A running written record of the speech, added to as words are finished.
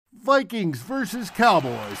Vikings versus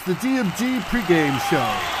Cowboys, the GMG pregame show.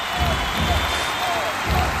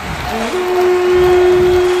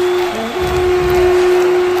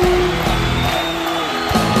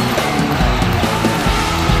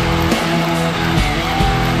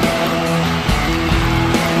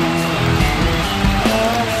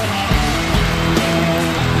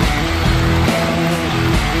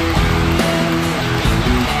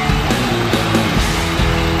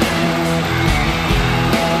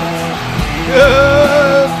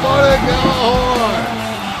 Good morning, Cowboys!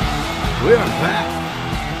 We are back.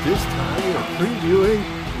 This time we are previewing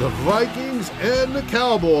the Vikings and the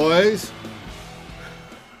Cowboys.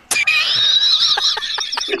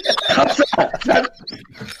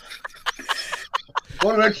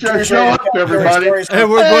 Want to make sure I show up, everybody. And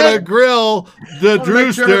we're going to grill the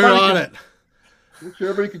Drewster on it. Make sure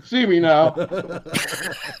everybody can see me now.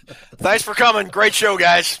 Thanks for coming. Great show,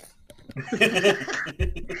 guys.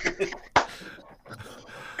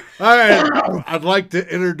 All right, I'd like to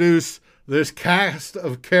introduce this cast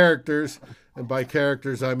of characters, and by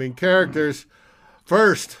characters, I mean characters.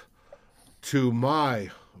 First, to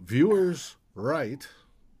my viewers' right,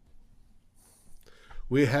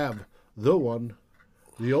 we have the one,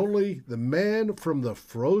 the only, the man from the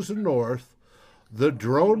frozen north, the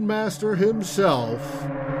drone master himself,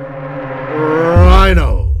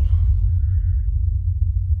 Rhino.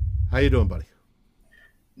 How you doing, buddy?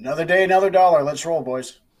 Another day, another dollar. Let's roll,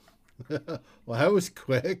 boys. Well, that was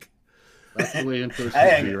quick. That's the way into the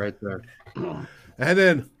city right there. And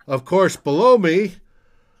then, of course, below me,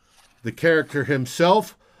 the character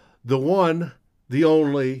himself, the one, the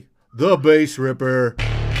only, the base ripper,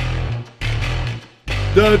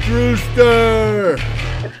 the Drewster.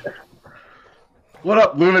 What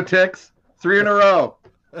up, lunatics? 3 in a row.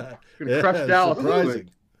 Yeah, Crush Dallas. surprising.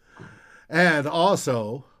 And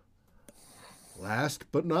also, last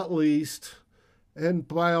but not least, and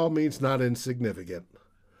by all means not insignificant,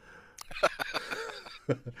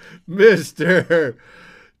 Mr.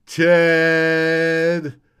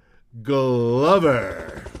 Ted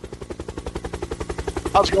Glover.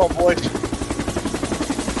 How's it going, boys?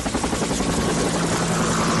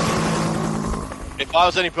 If I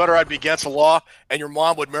was any better, I'd be against the law, and your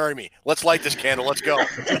mom would marry me. Let's light this candle. Let's go.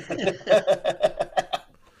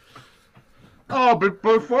 Oh, but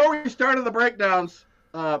before we started the breakdowns,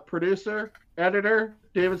 producer, editor,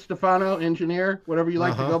 David Stefano, engineer, whatever you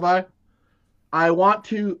like to go by, I want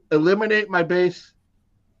to eliminate my bass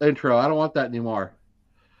intro. I don't want that anymore.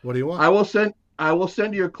 What do you want? I will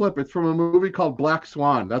send you a clip. It's from a movie called Black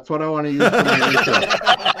Swan. That's what I want to use for my intro.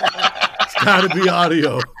 It's got to be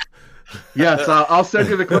audio. Yes, I'll send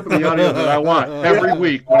you the clip of the audio that I want every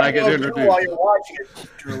week when I get introduced. While you're watching it,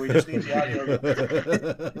 Drew, we just need the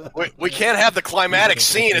audio. We can't have the climatic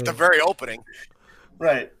scene at the very opening.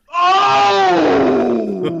 Right.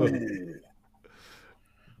 Oh!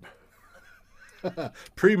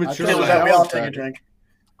 Premature. We all take a drink.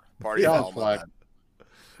 Party Challenge foul, my flag. bad.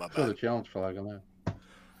 My Show the bad. challenge flag on that.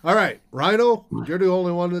 All right, Rhino, you're the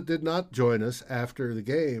only one that did not join us after the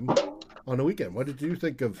game on the weekend. What did you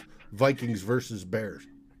think of Vikings versus Bears?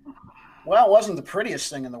 Well, it wasn't the prettiest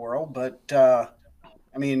thing in the world, but, I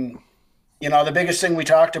mean, you know, the biggest thing we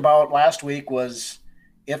talked about last week was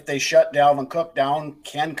if they shut Dalvin Cook down,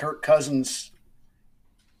 can Kirk Cousins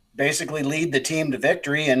basically lead the team to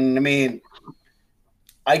victory? And, I mean,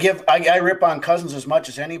 I rip on Cousins as much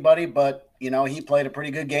as anybody, but, you know, he played a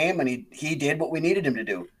pretty good game, and he did what we needed him to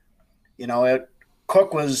do. You know,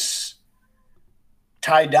 Cook was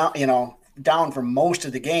tied down, you know, down for most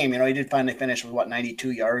of the game. You know, he did finally finish with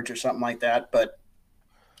 92 yards or something like that. But,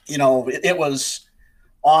 you know, it was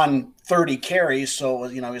on 30 carries. So,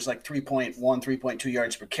 you know, it was like 3.1, 3.2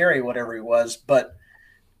 yards per carry, whatever he was. But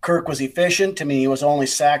Kirk was efficient. I mean, he was only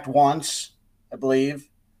sacked once, I believe.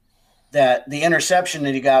 That the interception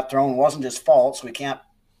that he got thrown wasn't his fault. So we can't,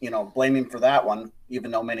 you know, blame him for that one,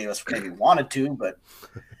 even though many of us maybe wanted to.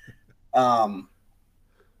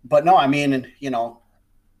 But no, I mean, you know,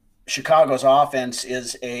 Chicago's offense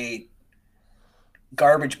is a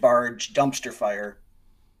garbage barge dumpster fire,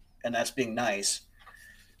 and that's being nice.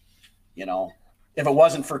 You know, if it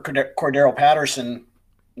wasn't for Cordero Patterson,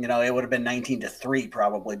 you know, it would have been 19-3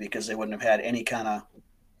 probably, because they wouldn't have had any kind of,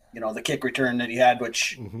 you know, the kick return that he had,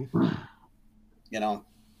 which, you know,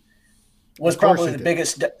 was probably the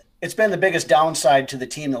biggest. It's been the biggest downside to the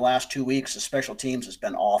team the last 2 weeks. The special teams has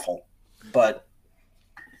been awful, but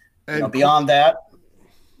you know, beyond that,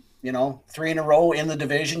 you know, 3 in a row in the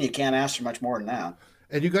division, you can't ask for much more than that.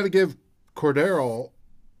 And you got to give Cordero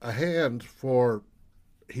a hand for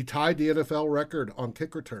he tied the NFL record on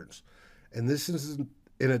kick returns. And this is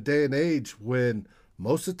in a day and age when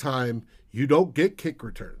most of the time you don't get kick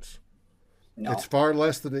returns. No. It's far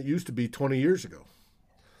less than it used to be 20 years ago.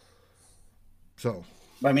 So,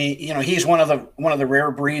 I mean, he's one of the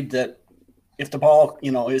rare breed that if the ball,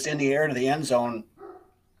 is in the air to the end zone,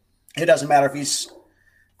 it doesn't matter if he's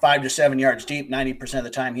 5 to 7 yards deep. 90% of the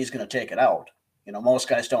time, he's going to take it out. Most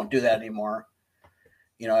guys don't do that anymore.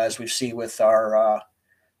 As we see with our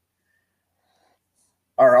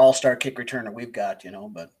all-star kick returner we've got.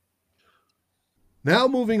 But now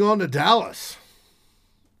moving on to Dallas.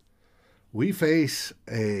 We face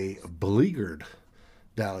a beleaguered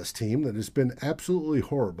Dallas team that has been absolutely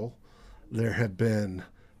horrible. There have been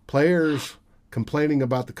players complaining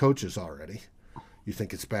about the coaches already. You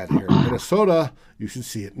think it's bad here in Minnesota, you should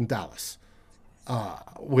see it in Dallas.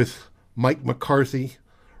 With Mike McCarthy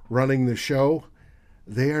running the show,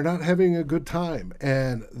 they are not having a good time.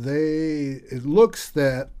 And it looks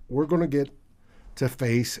that we're going to get to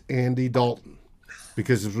face Andy Dalton.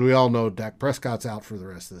 Because as we all know, Dak Prescott's out for the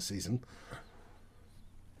rest of the season.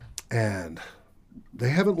 And they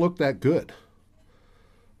haven't looked that good.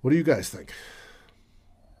 What do you guys think?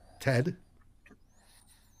 Ted?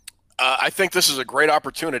 I think this is a great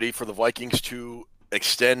opportunity for the Vikings to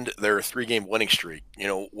extend their 3-game winning streak.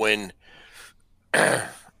 When the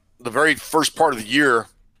very first part of the year,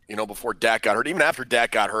 before Dak got hurt, even after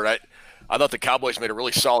Dak got hurt, I thought the Cowboys made a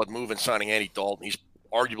really solid move in signing Andy Dalton. He's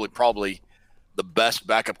arguably probably the best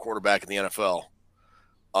backup quarterback in the NFL.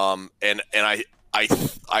 And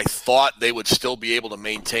I thought they would still be able to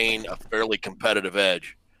maintain a fairly competitive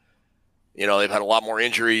edge. They've had a lot more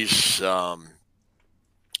injuries.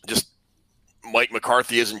 Just Mike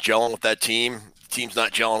McCarthy isn't gelling with that team. The team's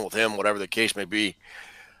not gelling with him, whatever the case may be.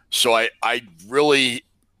 So I really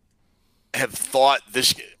have thought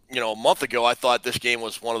this, a month ago, I thought this game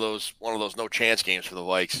was one of those no chance games for the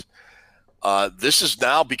Vikes. This has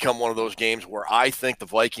now become one of those games where I think the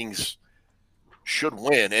Vikings should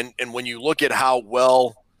win. And when you look at how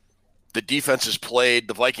well the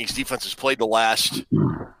Vikings defense has played the last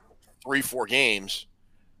 3-4 games,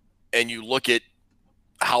 and you look at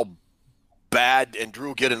how bad, and Drew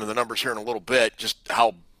will get into the numbers here in a little bit, just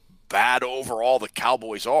how bad overall the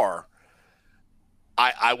Cowboys are,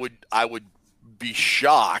 I would be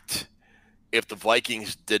shocked if the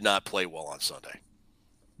Vikings did not play well on Sunday.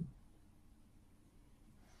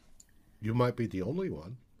 You might be the only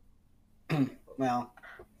one. Well,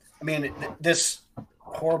 I mean, this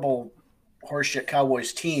horrible horseshit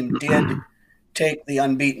Cowboys team did take the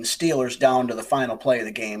unbeaten Steelers down to the final play of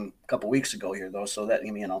the game a couple weeks ago here, though. So that,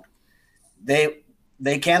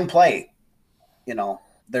 they can play.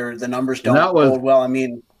 The numbers don't hold well. I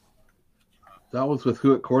mean, that was with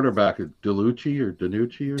who at quarterback? DiNucci or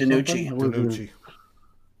DiNucci. Something?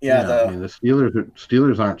 Yeah. The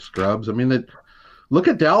Steelers aren't scrubs. I mean, look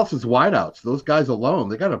at Dallas's wideouts. Those guys alone,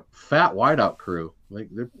 they got a fat wideout crew.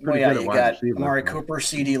 They're pretty good at wide receiver. Amari Cooper,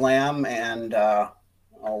 CeeDee Lamb, and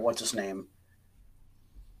what's his name?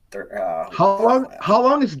 How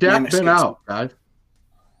long has Dak been out, guys?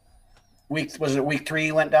 Was it week 3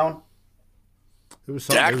 he went down? It was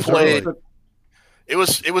Dak played. It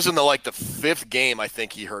was in the 5th game. I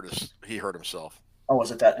think he hurt himself. Oh,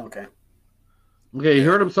 was it that? Okay. Okay, he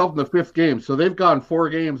hurt himself in the 5th game. So they've gone 4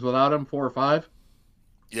 games without him, 4 or 5.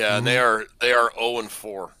 Yeah, and they are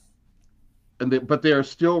 0-4. But they are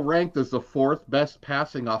still ranked as the 4th best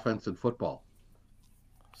passing offense in football.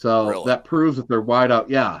 So really? That proves that they're wide out.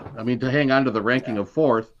 Yeah, I mean, to hang on to the ranking of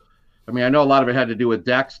 4th. I mean, I know a lot of it had to do with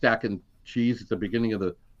Dak stacking cheese at the beginning of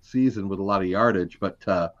the season with a lot of yardage, but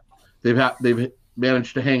they've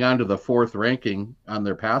managed to hang on to the 4th ranking on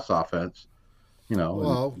their pass offense.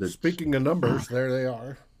 Well, speaking of numbers, there they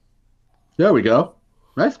are. There we go.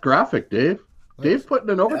 Nice graphic, Dave. Dave's putting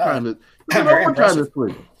in overtime. This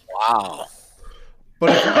week. Wow.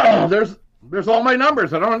 But there's all my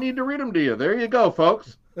numbers. I don't need to read them to you. There you go,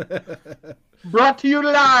 folks. Brought to you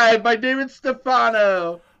live by David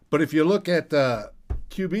Stefano. But if you look at the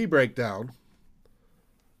QB breakdown,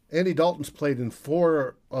 Andy Dalton's played in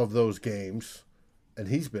 4 of those games, and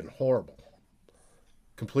he's been horrible.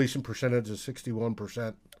 Completion percentage is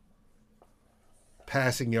 61%.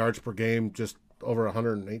 Passing yards per game, just over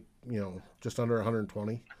 108, just under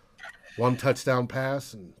 120. 1 touchdown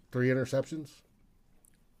pass and 3 interceptions.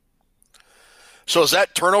 So is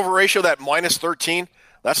that turnover ratio, that minus 13?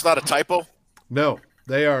 That's not a typo? No,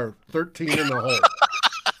 they are 13 in the hole.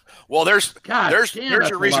 Well, there's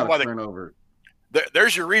your reason why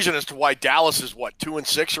there's your reason as to why Dallas is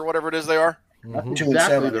 2-6 or whatever it is they are. Mm-hmm.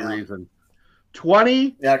 Exactly the reason.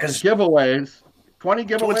 20 giveaways. 20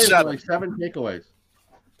 giveaways and 7 takeaways.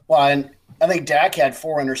 Well, and I think Dak had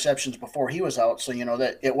 4 interceptions before he was out, so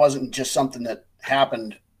that it wasn't just something that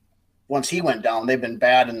happened once he went down. They've been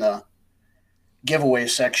bad in the giveaway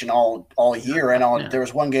section all year. I know there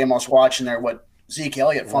was one game I was watching there. What Zeke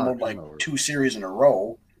Elliott fumbled like 2 series in a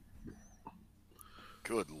row.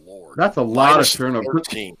 Good Lord, that's a lot of turnovers.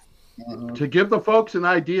 To give the folks an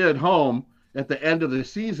idea at home, at the end of the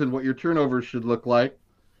season, what your turnovers should look like.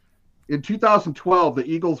 In 2012, the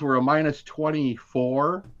Eagles were a minus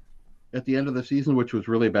 24 at the end of the season, which was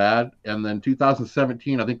really bad. And then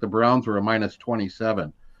 2017, I think the Browns were a minus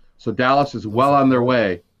 27. So Dallas is well on their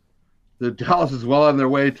way. Dallas is well on their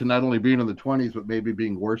way to not only being in the 20s, but maybe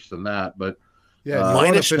being worse than that. But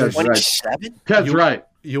minus 27? Ted's right.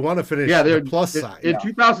 You want to finish the plus side. In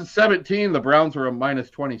 2017, the Browns were a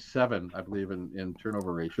minus 27, I believe, in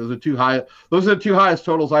turnover ratio. Those are the two highest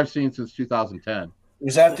totals I've seen since 2010.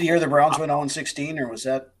 Was that the year the Browns went 0-16, or was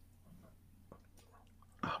that?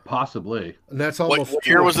 Possibly. And that's almost. What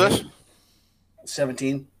year was this?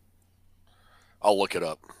 17. I'll look it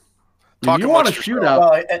up. If you want a shootout.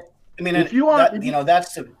 Well, I mean, if you want,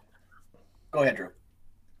 that's the. Go ahead, Drew.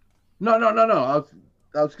 No.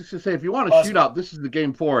 I was just going to say, if you want a shootout, this is the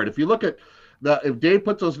game for it. If you look at if Dave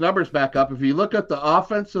puts those numbers back up, if you look at the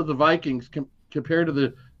offense of the Vikings compared to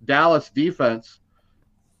the Dallas defense,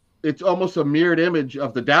 it's almost a mirrored image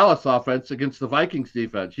of the Dallas offense against the Vikings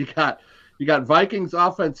defense. You got Vikings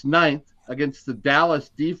offense 9th against the Dallas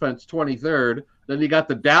defense 23rd. Then you got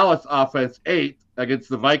the Dallas offense 8th against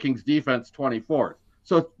the Vikings defense 24th.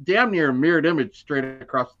 So it's damn near a mirrored image straight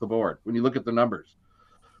across the board when you look at the numbers.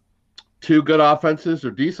 2 good offenses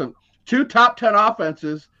are decent. 2 top 10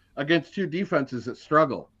 offenses against 2 defenses that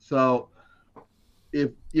struggle. So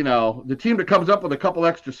if, the team that comes up with a couple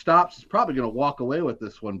extra stops is probably going to walk away with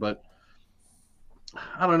this one. But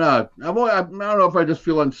I don't know. I don't know if I just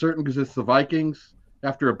feel uncertain because it's the Vikings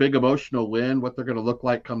after a big emotional win, what they're going to look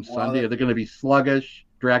like come Sunday. Are they going to be sluggish,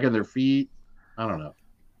 dragging their feet? I don't know.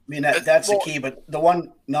 I mean, that's the key. But the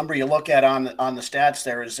one number you look at on the stats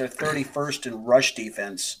there is they're 31st in rush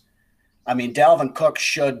defense. I mean, Dalvin Cook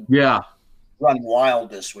should run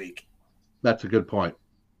wild this week. That's a good point.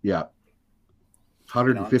 Yeah.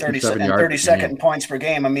 157 yards. 32nd in points per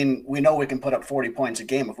game. I mean, we know we can put up 40 points a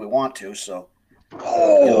game if we want to. So,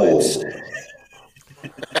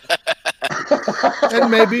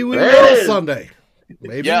 and maybe we will Sunday.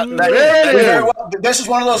 Maybe this is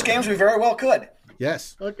one of those games we very well could.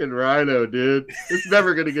 Yes. Fucking Rhino, dude. It's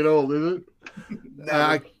never going to get old, is it?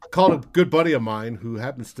 I called a good buddy of mine who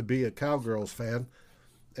happens to be a Cowgirls fan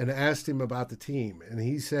and asked him about the team. And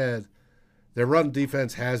he said their run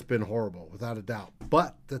defense has been horrible, without a doubt,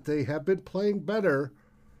 but that they have been playing better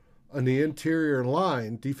on the interior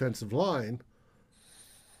line, defensive line,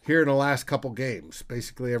 here in the last couple games,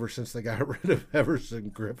 basically ever since they got rid of Everson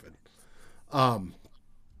Griffin.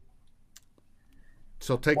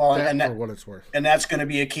 So take that for what it's worth. And that's going to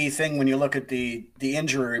be a key thing when you look at the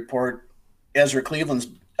injury report. Ezra Cleveland's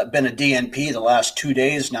been a DNP the last 2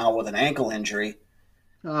 days now with an ankle injury.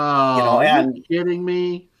 Oh, are you kidding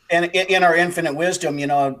me? And in our infinite wisdom,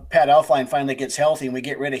 Pat Elflein finally gets healthy and we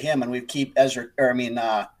get rid of him and we keep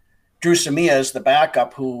Drew Samia as the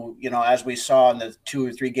backup who, as we saw in the 2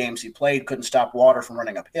 or 3 games he played, couldn't stop water from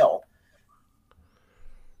running uphill.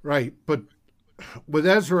 Right, but with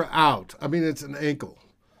Ezra out, I mean, it's an ankle.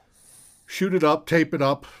 Shoot it up, tape it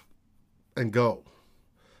up, and go.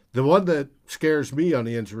 The one that scares me on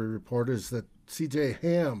the injury report is that C.J.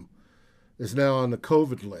 Ham is now on the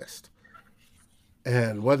COVID list.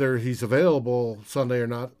 And whether he's available Sunday or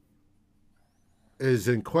not is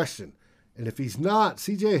in question. And if he's not,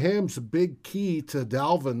 C.J. Ham's a big key to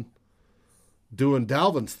Dalvin doing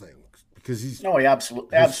Dalvin's thing. Because he's... No, he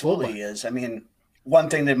absolutely is. I mean, one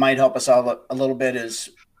thing that might help us out a little bit is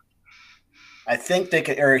I think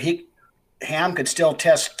Ham could still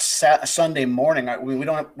test Sunday morning.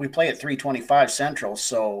 We play at 3:25 Central,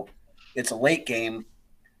 so it's a late game.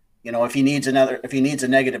 If he needs a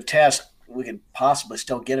negative test, we could possibly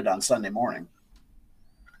still get it on Sunday morning.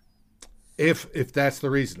 If that's the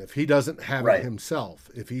reason, if he doesn't have it himself,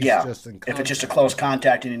 if he's just in contact. If it's just a close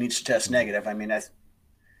contact and he needs to test negative, I mean, I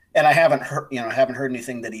haven't heard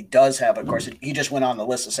anything that he does have. Of course, he just went on the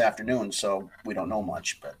list this afternoon, so we don't know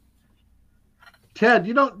much. But Ted,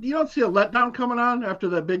 you don't see a letdown coming on after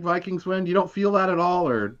that big Vikings win? You don't feel that at all,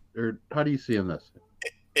 or how do you see in this?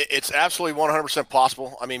 It's absolutely 100%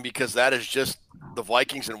 possible. I mean, because that is just the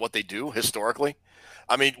Vikings and what they do historically.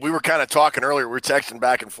 I mean, we were kind of talking earlier. We were texting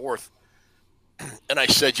back and forth. And I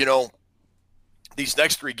said, these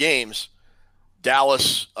next 3 games,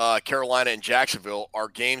 Dallas, Carolina, and Jacksonville, are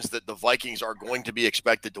games that the Vikings are going to be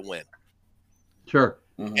expected to win. Sure.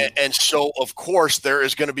 And so, of course, there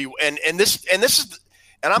is going to be and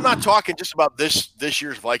I'm not talking just about this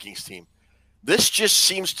year's Vikings team. This just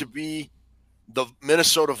seems to be the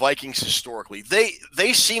Minnesota Vikings historically.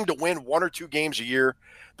 They seem to win 1 or 2 games a year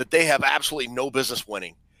that they have absolutely no business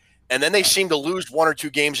winning. And then they seem to lose 1 or 2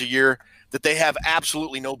 games a year that they have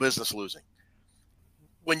absolutely no business losing.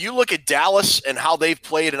 When you look at Dallas and how they've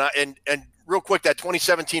played, and real quick, that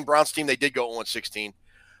 2017 Browns team, they did go 1-16.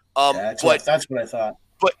 That's what I thought.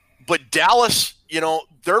 But Dallas,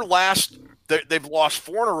 they've lost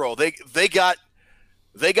 4 in a row. They got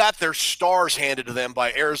their stars handed to them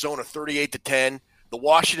by Arizona 38-10, the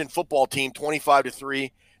Washington football team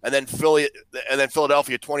 25-3, and then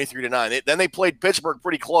Philadelphia 23-9. Then they played Pittsburgh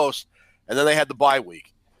pretty close, and then they had the bye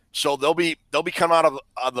week. So they'll be coming out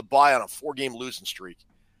of the bye on a 4-game losing streak.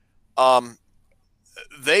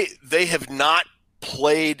 They have not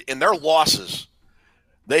played in their losses.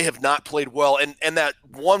 They have not played well, and that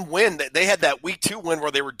one win they had, that week 2 win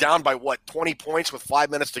where they were down by 20 points with 5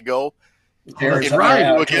 minutes to go. That's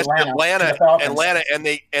right. Against Atlanta,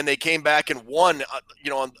 and they came back and won,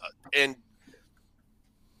 and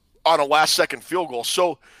on a last second field goal.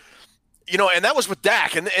 So, and that was with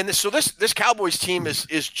Dak, and so this Cowboys team is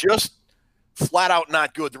just flat out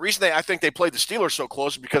not good. The reason I think they played the Steelers so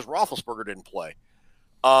close is because Roethlisberger didn't play.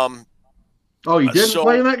 He didn't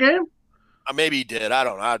play in that game? Maybe he did. I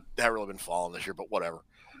don't know. I haven't really been following this year, but whatever.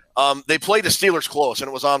 They played the Steelers close, and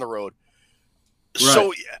it was on the road. Right.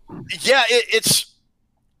 So,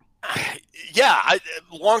 yeah,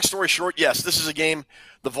 long story short, yes, this is a game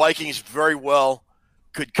the Vikings very well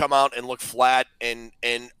could come out and look flat, and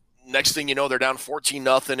next thing you know, they're down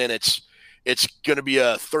 14-0, and it's going to be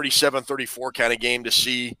a 37-34 kind of game to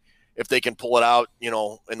see if they can pull it out, in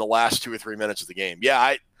the last 2 or 3 minutes of the game.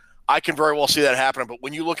 Yeah, I can very well see that happening, but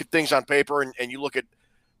when you look at things on paper and you look at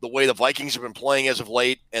the way the Vikings have been playing as of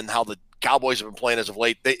late and how the Cowboys have been playing as of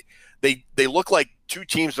late, they look like 2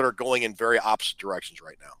 teams that are going in very opposite directions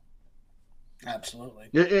right now. Absolutely.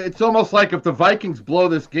 It's almost like if the Vikings blow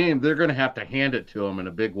this game, they're going to have to hand it to them in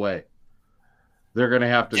a big way. They're going to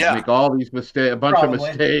have to make all these mistakes, a bunch of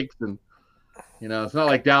mistakes, and it's not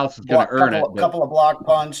like Dallas is going to earn it. A couple of block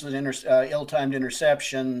punts, ill-timed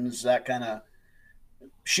interceptions, that kind of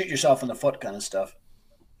shoot yourself in the foot kind of stuff.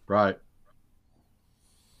 Right.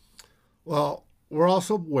 Well, we're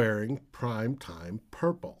also wearing primetime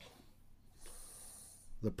purple.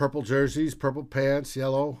 The purple jerseys, purple pants,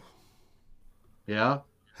 yellow. Yeah.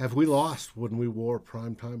 Have we lost when we wore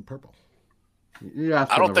primetime purple? Yeah,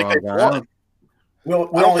 I don't think they've won.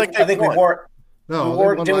 I think we wore it.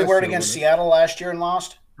 No, did we wear it against Seattle last year and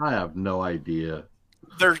lost? I have no idea.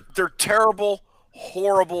 They're terrible,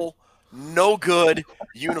 horrible, no good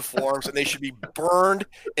uniforms, and they should be burned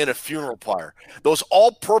in a funeral pyre. Those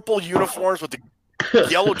all purple uniforms with the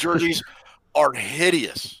yellow jerseys are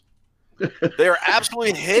hideous. They are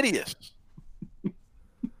absolutely hideous.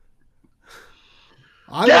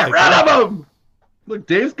 Get rid of them! Look,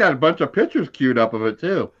 Dave's got a bunch of pictures queued up of it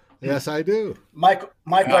too. Yes, I do. My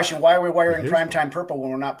question: why are we wearing primetime purple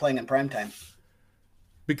when we're not playing in primetime?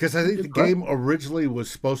 Because I think the game originally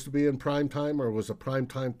was supposed to be in primetime or was a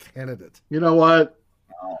primetime candidate. You know what?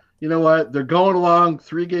 They're going along,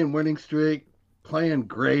 3-game winning streak, playing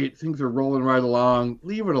great. Things are rolling right along.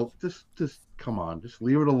 Leave it. Just come on. Just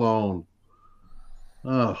leave it alone.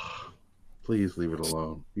 Oh, please leave it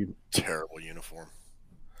alone. Terrible uniform.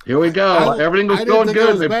 Here we go. Everything was going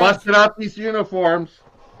good. They busted out these uniforms.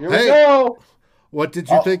 Here we go. What did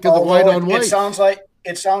you think of the white on white?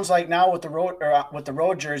 It sounds like now with the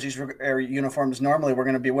road jerseys or uniforms, normally we're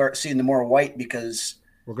going to be seeing the more white because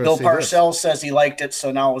Bill Parcells says he liked it,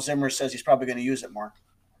 so now Zimmer says he's probably going to use it more.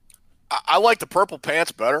 I like the purple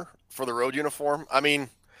pants better for the road uniform. I mean,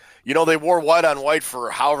 they wore white on white for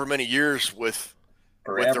however many years with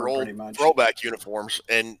their old throwback uniforms,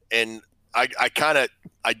 and I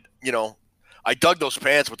dug those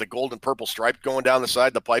pants with the gold and purple stripe going down the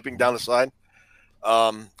side, the piping down the side.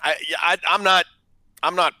 I'm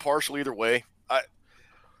not partial either way.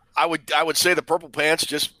 I would say the purple pants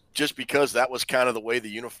just because that was kind of the way the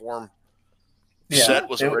uniform set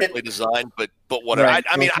was originally designed. But whatever. Right.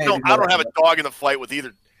 I don't have a dog in the fight with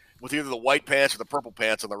either the white pants or the purple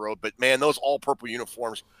pants on the road. But man, those all purple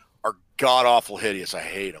uniforms are god awful hideous. I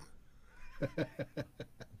hate them.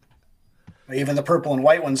 Even the purple and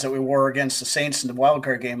white ones that we wore against the Saints in the wild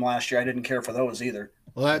card game last year, I didn't care for those either.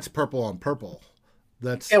 Well, that's purple on purple.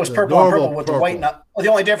 It was purple on purple with the white. The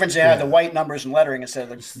only difference they had the white numbers and lettering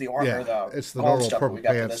instead of the orange. It's the normal purple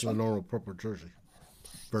pants and the normal purple jersey.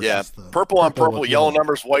 Purple on purple, yellow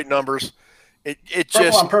numbers, white numbers. It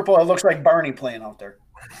purple on purple. It looks like Barney playing out there.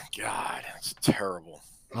 God, it's terrible.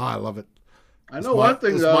 I love it. I know one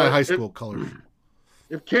thing it's though. my high school colors.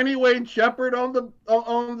 If Kenny Wayne Shepherd on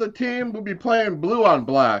the team, we'll be playing blue on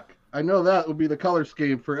black. I know that will be the color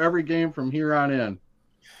scheme for every game from here on in.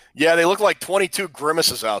 Yeah, they look like 22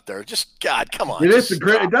 grimaces out there. Just God, come on.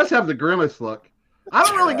 It does have the grimace look. I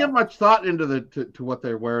don't really give much thought into to what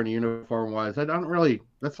they're wearing uniform wise. I don't really.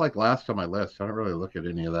 That's like last on my list. I don't really look at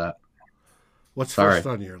any of that. What's first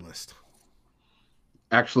on your list?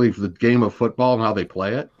 Actually, for the game of football and how they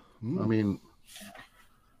play it. I mean,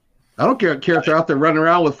 I don't care if they're out there running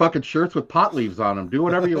around with fucking shirts with pot leaves on them. Do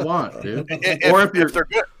whatever you want, dude.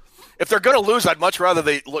 If they're going to lose, I'd much rather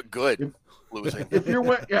they look good losing. If you're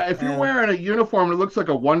wearing a uniform that looks like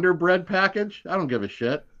a Wonder Bread package, I don't give a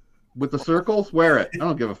shit. With the circles, wear it. I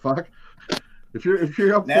don't give a fuck. If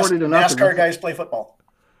you're up 40 to nothing. NASCAR guys play football.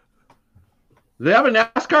 They have a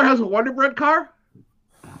NASCAR has a Wonder Bread car?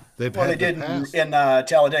 They did in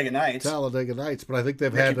Talladega Nights. Talladega Nights, but I think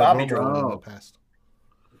they've Ricky had Bobby a drove normal in the past.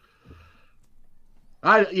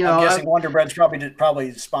 I'm guessing Wonder Bread's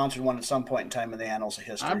probably sponsored one at some point in time in the annals of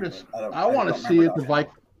history. I want to see it.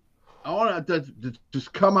 I want to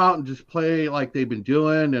just come out and just play like they've been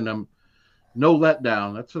doing, and no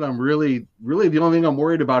letdown. That's what I'm really the only thing I'm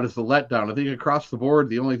worried about is the letdown. I think across the board,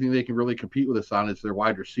 the only thing they can really compete with us on is their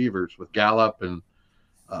wide receivers with Gallup and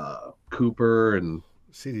Cooper and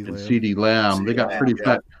CeeDee Lamb. They got pretty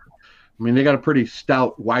fat. I mean, they got a pretty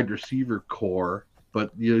stout wide receiver core,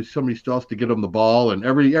 but somebody still has to get them the ball, and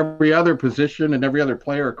every other position and every other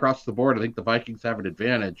player across the board. I think the Vikings have an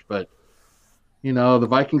advantage, but the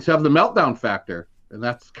Vikings have the meltdown factor, and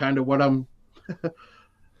that's kind of what I'm.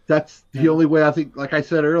 That's the only way I think. Like I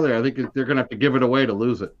said earlier, I think they're going to have to give it away to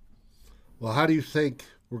lose it. Well, how do you think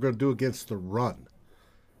we're going to do against the run?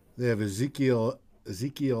 They have Ezekiel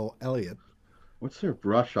Elliott. What's their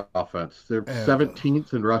rush offense? They're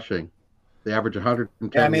 17th in rushing. They average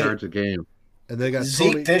 110 yards a game. And they got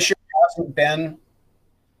Zeke this year hasn't been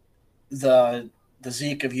the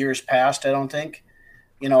Zeke of years past. I don't think.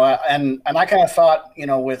 And I kind of thought,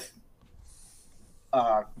 with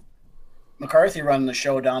McCarthy running the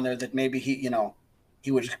show down there, that maybe he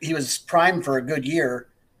was primed for a good year.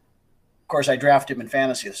 Of course, I drafted him in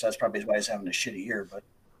fantasy, so that's probably why he's having a shitty year. But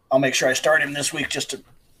I'll make sure I start him this week just to.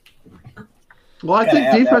 Well, I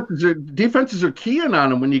think defenses are keying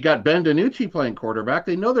on him when you got Ben DiNucci playing quarterback.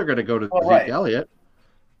 They know they're going to go to Zeke Elliott.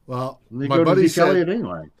 Well, they my go buddy to Zeke Elliott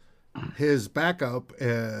anyway. His backup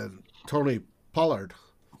and Tony Pollard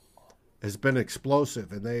has been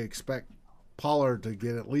explosive, and they expect Pollard to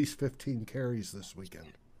get at least 15 carries this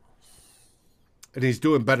weekend. And he's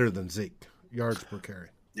doing better than Zeke, yards per carry.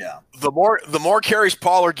 Yeah. The more carries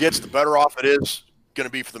Pollard gets, the better off it is going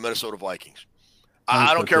to be for the Minnesota Vikings.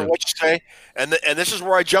 I don't care what you say. And this is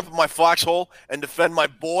where I jump in my foxhole and defend my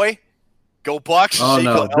boy. Go Bucks.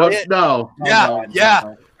 Oh, no.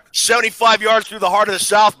 Yeah. 75 yards through the heart of the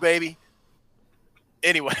South, baby.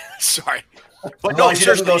 Anyway, sorry. But no, he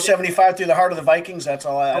doesn't go 75 through the heart of the Vikings. That's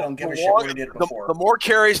all. I don't give a shit what he did before. The more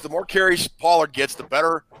carries Pollard gets, the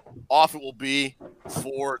better off it will be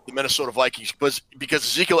for the Minnesota Vikings. Because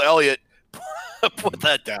Ezekiel Elliott, put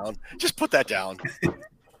that down. Just put that down.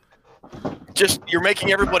 You're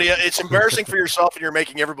making everybody. It's embarrassing for yourself, and you're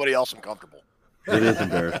making everybody else uncomfortable. It is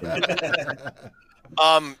embarrassing.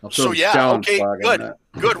 So yeah, okay,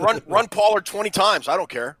 good. Run Pollard 20 times. I don't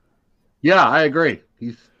care. Yeah, I agree.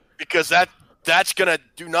 Because that's going to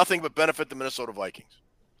do nothing but benefit the Minnesota Vikings.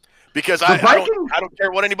 Because I don't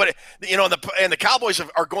care what anybody, and the Cowboys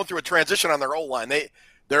are going through a transition on their O-line.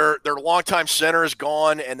 Their longtime center is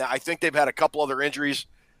gone, and I think they've had a couple other injuries.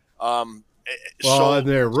 And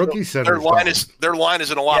their rookie center. Their line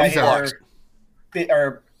is in a lot of flux.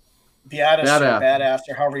 Or Badass,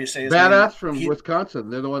 or however you say his name. Badass from Wisconsin.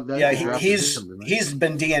 They're the one. He's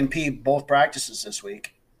been DNP both practices this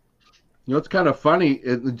week. It's kind of funny.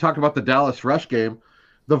 Talk about the Dallas rush game.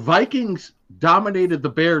 The Vikings dominated the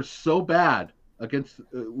Bears so bad against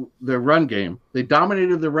their run game. They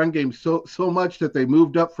dominated the run game so much that they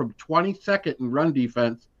moved up from 22nd in run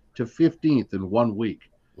defense to 15th in 1 week.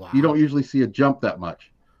 Wow. You don't usually see a jump that much.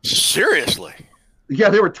 Seriously? Yeah,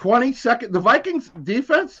 they were 22nd. The Vikings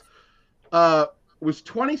defense was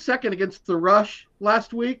 22nd against the rush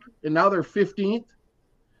last week, and now they're 15th.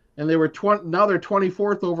 And they were now they're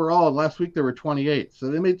 24th overall. And last week they were 28th. So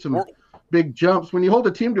they made some big jumps. When you hold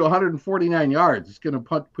a team to 149 yards, it's going to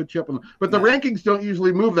put you up. But the rankings don't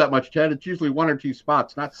usually move that much, Ted. It's usually 1 or 2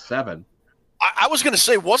 spots, not 7. I was going to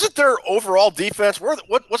say, wasn't their overall defense?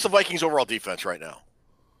 What's the Vikings' overall defense right now?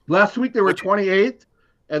 Last week they were 28th,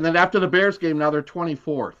 and then after the Bears game, now they're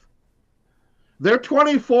 24th. They're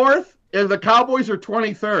 24th, and the Cowboys are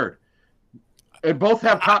 23rd. and both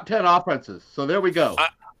have top 10 offenses. So there we go.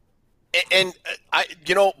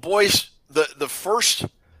 Boys, the first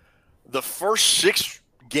 6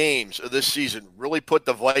 games of this season really put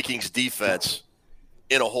the Vikings defense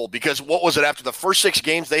in a hole, because what was it, after the first 6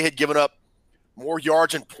 games they had given up more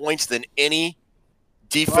yards and points than any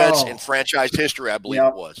defense in franchise history, I believe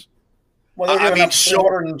it was. Well, I mean, so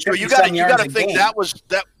you got to think that was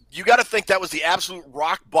that. You got to think that was the absolute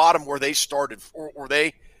rock bottom where they started, or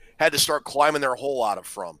they had to start climbing their hole out of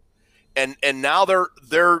from, and now they're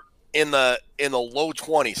in the low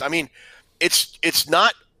 20s. I mean, it's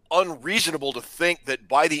not unreasonable to think that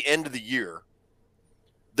by the end of the year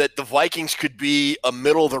that the Vikings could be a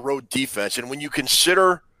middle of the road defense, and when you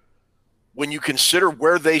consider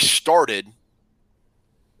where they started,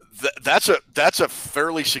 that's a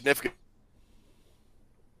fairly significant.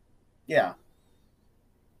 Yeah.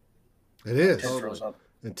 It is. Ted froze up.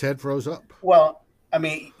 And Ted froze up. Well, I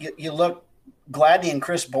mean, you look, Gladney and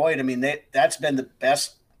Chris Boyd, I mean, that's been the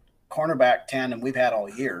best cornerback tandem we've had all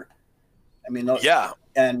year. I mean,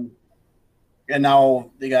 and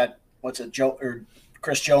now they got,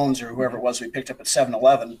 Chris Jones or whoever it was we picked up at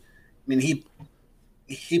 7-11. I mean,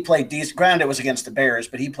 he played decent. Granted, it was against the Bears,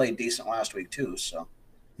 but he played decent last week too. So,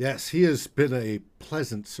 yes, he has been a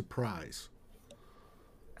pleasant surprise.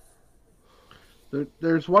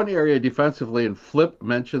 There's one area defensively, and Flip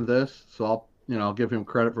mentioned this, so I'll give him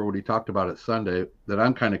credit for what he talked about at Sunday, that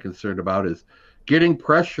I'm kind of concerned about, is getting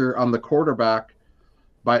pressure on the quarterback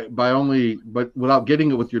but without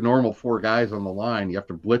getting it with your normal 4 guys on the line. You have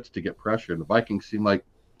to blitz to get pressure. And the Vikings seem like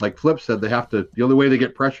Flip said, the only way they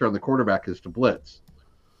get pressure on the quarterback is to blitz.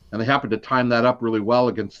 And they happened to time that up really well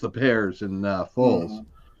against the Bears in Foles. Mm-hmm.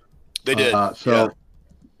 They did.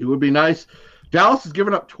 It would be nice. Dallas has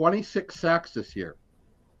given up 26 sacks this year.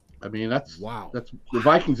 I mean, that's the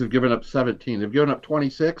Vikings have given up 17. They've given up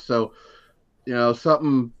 26. So,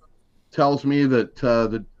 something tells me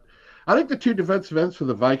that I think the 2 defensive ends for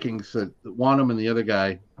the Vikings, Wanham and the other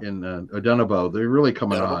guy in Odenabo, they're really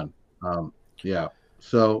coming on.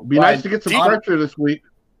 So it'd be nice to get some pressure this week.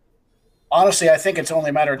 Honestly, I think it's only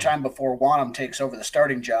a matter of time before Wanham takes over the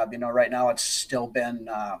starting job. Right now it's still been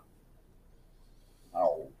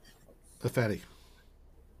Affetti.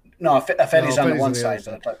 No, Affetti's on the one side.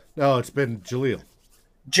 No, it's been Jaleel.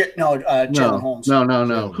 Jalen Holmes.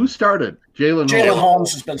 No. Who started? Jalen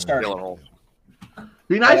Holmes has been starting.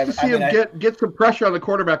 Be nice to see him get some pressure on the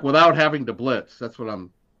quarterback without having to blitz. That's what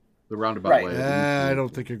the roundabout way. I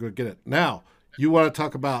don't think you're going to get it. Now, you want to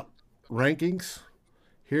talk about rankings?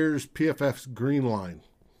 Here's PFF's green line.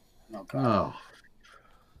 Oh.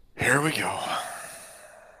 Here we go.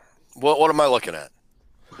 What am I looking at?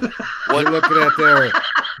 We're looking at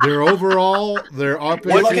their overall, their offense.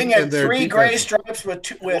 We're looking at 3 gray defense. stripes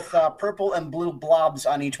with purple and blue blobs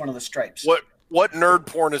on each one of the stripes. What nerd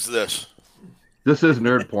porn is this? This is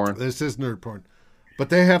nerd porn. This is nerd porn. But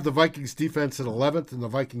they have the Vikings defense at 11th and the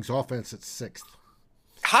Vikings offense at 6th.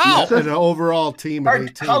 How? And an overall team at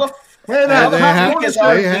 18th.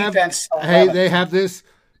 They have this.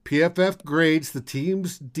 PFF grades the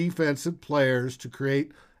team's defensive players to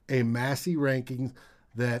create a Massey ranking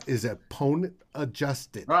that is opponent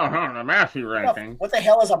adjusted. A Massey ranking. What the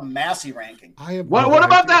hell is a Massey ranking? What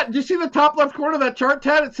about that? Did you see the top left corner of that chart,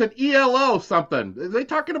 Ted? It said ELO something. Are they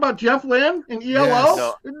talking about Jeff Lynn in ELO?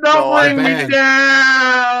 Yes. Don't bring me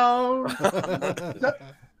down.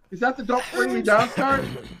 Is that the don't bring me down chart?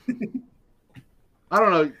 I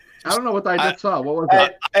don't know what I just saw. What was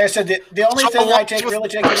that? I said the only thing I really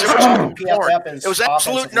take into account PFF is it was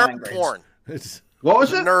absolute nerd porn. What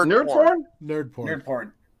was it? Nerd porn? Nerd porn. Nerd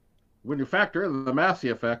porn. When you factor in the Massey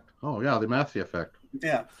effect. Oh, yeah, the Massey effect.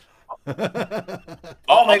 Yeah.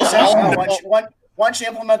 All makes sense. Once you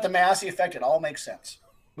implement the Massey effect, it all makes sense.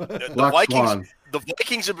 The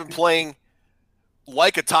Vikings have been playing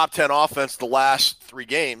like a top 10 offense the last 3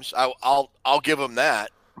 games. I'll give them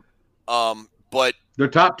that. But they're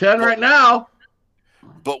top 10 right now.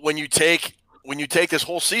 But when you take this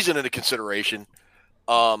whole season into consideration,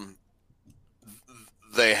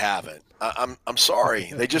 they haven't. I'm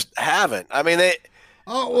sorry, they just haven't. I mean, they.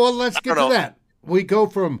 Oh well, let's get to that. We go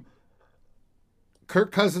from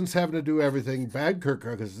Kirk Cousins having to do everything, bad Kirk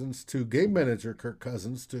Cousins, to game manager Kirk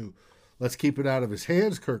Cousins, to let's keep it out of his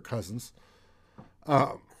hands Kirk Cousins.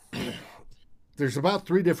 There's about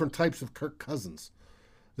 3 different types of Kirk Cousins.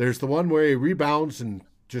 There's the one where he rebounds and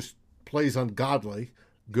just plays ungodly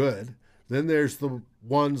good. Then there's the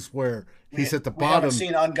ones where he's at the bottom. We haven't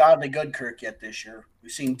seen ungodly good Kirk yet this year.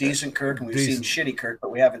 We've seen decent Kirk and we've seen shitty Kirk, but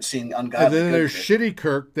we haven't seen ungodly good. And then there's shitty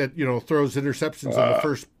Kirk that throws interceptions on the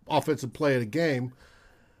first offensive play of the game.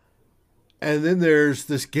 And then there's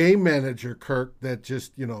this game manager, Kirk, that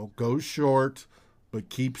just, goes short but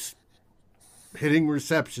keeps hitting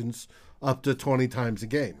receptions up to 20 times a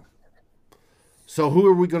game. So who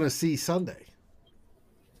are we going to see Sunday?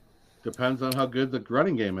 Depends on how good the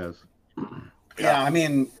running game is. Yeah, I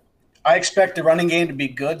mean, I expect the running game to be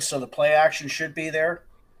good, so the play action should be there.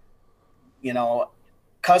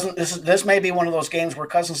 Cousins. This may be one of those games where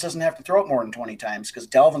Cousins doesn't have to throw it more than 20 times because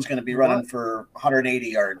Dalvin's going to be running for 180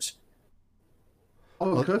 yards.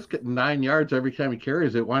 Oh, Cook's getting 9 yards every time he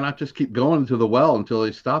carries it. Why not just keep going to the well until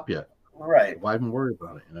they stop you? Right. Why even worry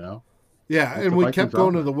about it? Yeah, and we kept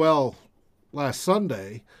going to the well last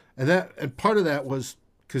Sunday, and part of that was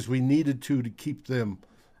because we needed to keep them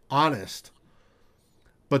honest.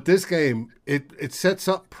 But this game, it sets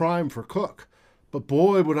up prime for Cook. But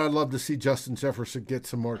boy, would I love to see Justin Jefferson get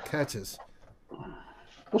some more catches.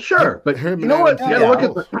 Well, sure, but you know what?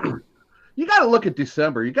 You got to look at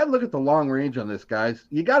December. You got to look at the long range on this, guys.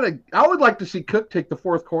 I would like to see Cook take the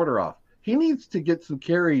fourth quarter off. He needs to get some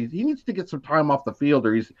carries. He needs to get some time off the field,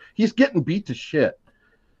 or he's getting beat to shit.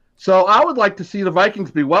 So I would like to see the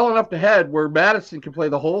Vikings be well enough ahead where Madison can play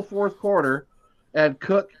the whole fourth quarter, and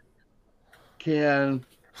Cook can.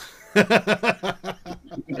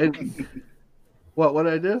 What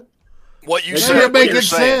did I do? What you said. You're making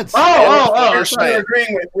sense. We're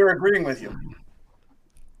agreeing with you.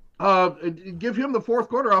 Give him the fourth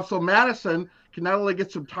quarter off so Madison can not only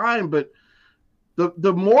get some time, but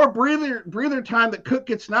the more breather time that Cook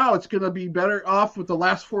gets now, it's going to be better off with the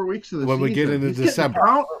last 4 weeks of the season. When we get into December.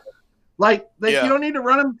 You don't need to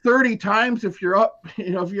run him 30 times if you're up,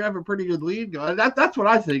 if you have a pretty good lead going. That's what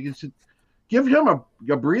I think. Is give him a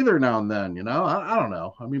breather now and then, I don't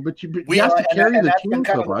know. I mean, but you have to carry the team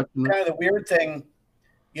so much. Kind of the weird thing,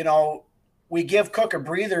 we give Cook a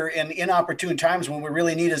breather in inopportune times when we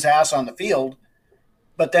really need his ass on the field.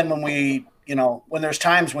 But then when when there's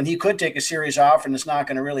times when he could take a series off and it's not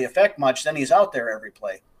going to really affect much, then he's out there every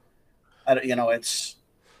play. It's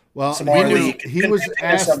well. He was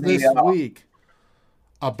asked this week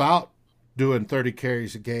about doing 30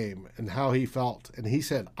 carries a game and how he felt, and he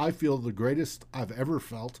said, "I feel the greatest I've ever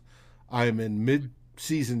felt. I'm in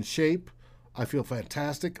mid-season shape. I feel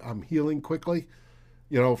fantastic. I'm healing quickly.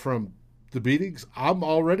 From the beatings, I'm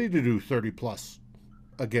all ready to do 30 plus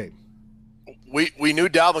a game." We knew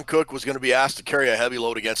Dalvin Cook was going to be asked to carry a heavy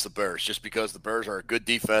load against the Bears just because the Bears are a good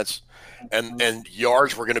defense and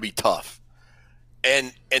yards were going to be tough.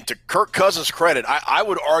 And to Kirk Cousins' credit, I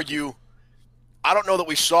would argue, I don't know that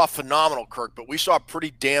we saw phenomenal Kirk, but we saw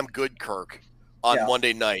pretty damn good Kirk on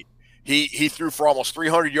Monday night. He threw for almost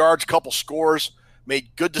 300 yards, a couple scores,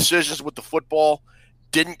 made good decisions with the football,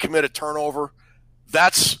 didn't commit a turnover.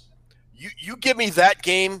 That's you give me that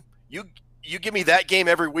game, you give me that game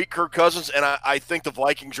every week, Kirk Cousins, and I think the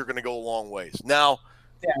Vikings are going to go a long ways. Now,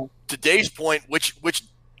 to Dave's point, which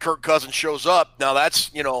Kirk Cousins shows up, now that's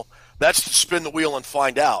to spin the wheel and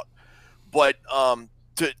find out. But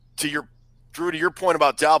to your point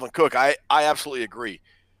about Dalvin Cook, I absolutely agree.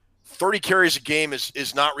 30 carries a game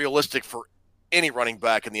is not realistic for any running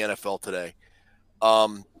back in the NFL today.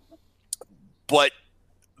 But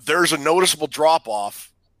there's a noticeable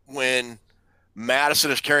drop-off when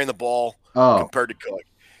Madison is carrying the ball compared to Cook.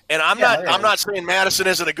 And I'm not saying Madison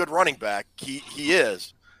isn't a good running back. He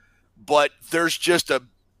is. But there's just a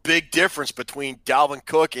big difference between Dalvin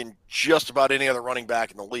Cook and just about any other running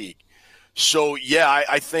back in the league. So,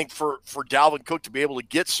 I think for Dalvin Cook to be able to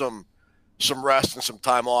get some rest and some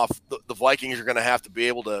time off, the Vikings are going to have to be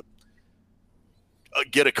able to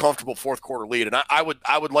get a comfortable fourth quarter lead. And I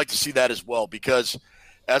would like to see that as well, because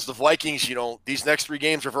as the Vikings, these next 3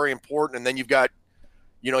 games are very important. And then you've got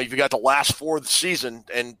the last 4 of the season.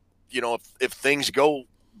 And, if things go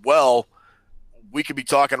well, we could be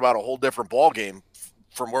talking about a whole different ball game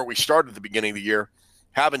from where we started at the beginning of the year.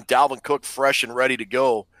 Having Dalvin Cook fresh and ready to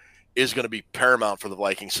go is going to be paramount for the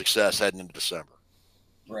Vikings' success heading into December.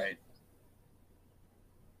 Right.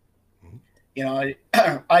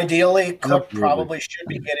 Ideally, Cook probably should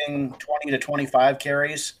be getting 20 to 25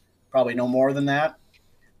 carries, probably no more than that.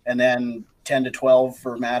 And then 10 to 12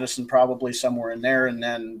 for Madison, probably somewhere in there. And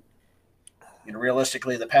then,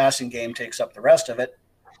 realistically, the passing game takes up the rest of it.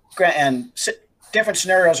 And different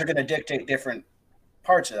scenarios are going to dictate different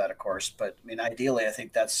parts of that, of course. But, ideally, I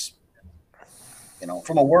think that's,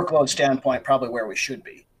 from a workload standpoint, probably where we should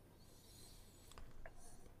be.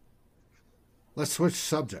 Let's switch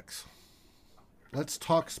subjects. Let's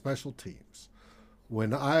talk special teams.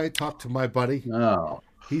 When I talk to my buddy,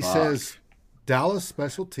 he says Dallas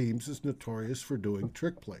special teams is notorious for doing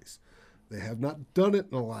trick plays. They have not done it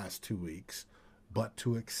in the last 2 weeks, but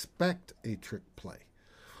to expect a trick play.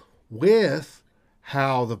 with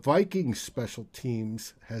how the Vikings special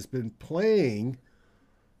teams has been playing,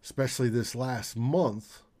 especially this last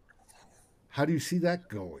month. How do you see that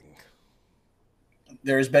going?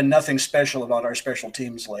 There's been nothing special about our special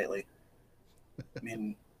teams lately. I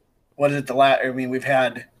mean, what is it? We've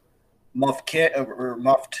had muffed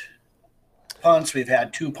punts. We've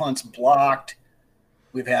had 2 punts blocked.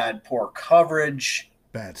 We've had poor coverage.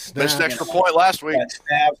 Bad snaps. Missed extra point last week.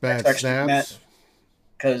 Bad snaps.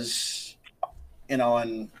 Because,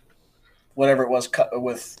 and whatever it was,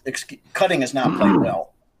 cutting is not played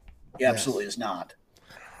well. He absolutely is not.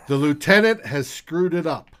 The lieutenant has screwed it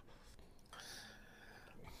up.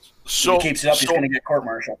 So if he keeps it up, he's going to get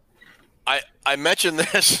court-martial. I mentioned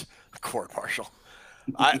this court-martial.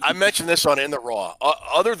 I mentioned this on In the Raw.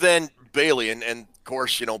 Other than Bailey, and of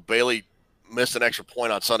course, Bailey missed an extra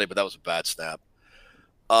point on Sunday, but that was a bad snap.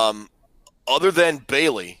 Other than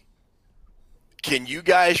Bailey, can you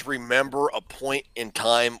guys remember a point in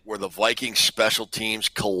time where the Vikings special teams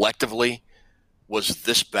collectively was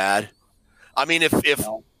this bad? I mean, if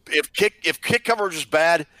kick coverage was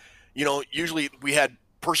bad, usually we had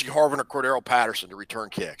Percy Harvin or Cordero Patterson to return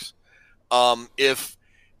kicks.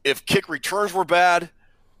 If kick returns were bad,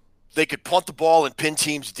 they could punt the ball and pin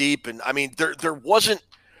teams deep. And I mean, there wasn't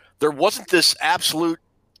this absolute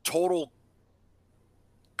total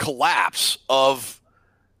collapse of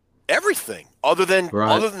everything other than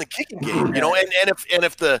the kicking game, and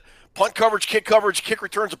if the punt coverage, kick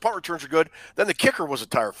returns, and punt returns are good, then the kicker was a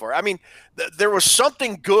tire fire. I mean, there was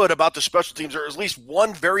something good about the special teams, or at least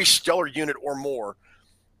one very stellar unit or more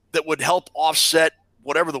that would help offset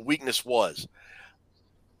whatever the weakness was.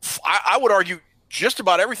 I would argue just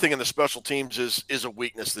about everything in the special teams is a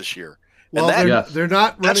weakness this year. Well, they're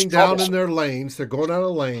not running down in their lanes. They're going out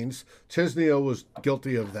of lanes. Chesneo was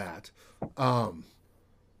guilty of that.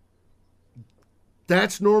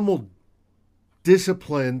 That's normal,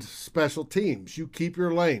 disciplined special teams. You keep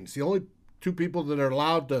your lanes. The only 2 people that are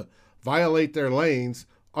allowed to violate their lanes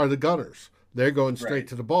are the gunners. They're going straight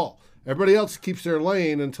to the ball. Everybody else keeps their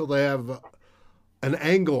lane until they have an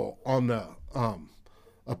angle on the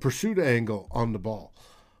a pursuit angle on the ball.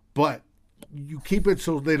 But you keep it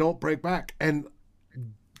so they don't break back. And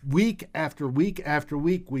week after week after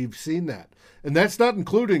week, we've seen that. And that's not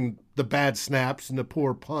including the bad snaps and the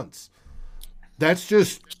poor punts. That's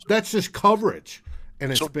just coverage.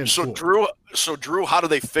 And it's been poor. Drew, how do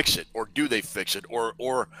they fix it? Or do they fix it?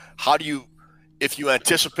 Or how do you, if you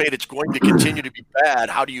anticipate it's going to continue to be bad,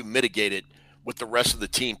 how do you mitigate it with the rest of the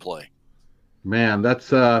team play? Man,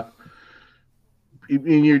 that's I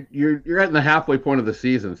mean, you're at the halfway point of the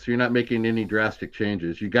season, so you're not making any drastic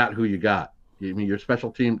changes. You got who you got. I mean, your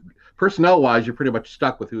special team, personnel-wise, you're pretty much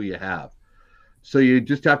stuck with who you have. So you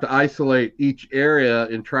just have to isolate each area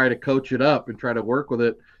and try to coach it up and try to work with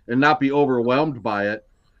it and not be overwhelmed by it.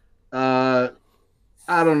 I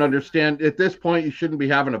don't understand. At this point, you shouldn't be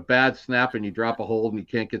having a bad snap and you drop a hold and you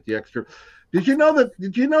can't get the extra. Did you know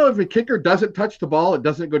if a kicker doesn't touch the ball, it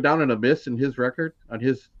doesn't go down in a miss in his record, on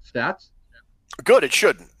his stats? Good, it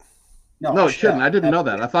shouldn't. No, it shouldn't. I didn't know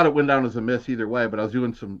that. I thought it went down as a miss either way, but I was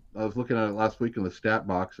looking at it last week in the stat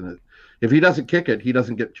box, and if he doesn't kick it, he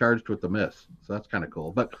doesn't get charged with the miss. So that's kind of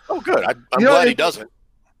cool. But good. I'm glad he doesn't.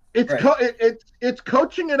 It's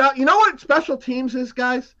coaching it out. You know what special teams is,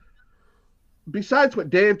 guys? Besides what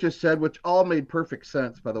Dave just said, which all made perfect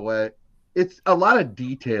sense, by the way, it's a lot of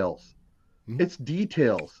details. It's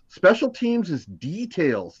details. Special teams is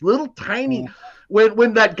details. Little tiny.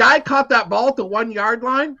 When that guy caught that ball at the 1 yard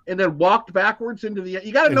line and then walked backwards into the,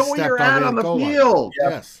 you got to know where you're at on the field.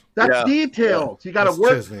 Yes, that's details. You got to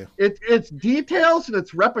work. It's details and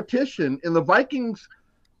it's repetition. And the Vikings,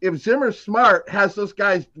 if Zimmer's smart, has those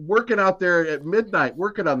guys working out there at midnight,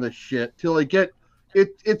 working on this shit till they get.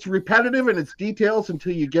 It's repetitive and it's details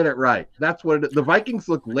until you get it right. That's what the Vikings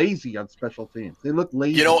look lazy on special teams. They look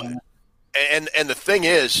lazy. And the thing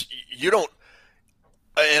is, you don't.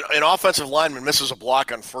 An offensive lineman misses a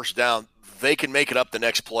block on first down, they can make it up the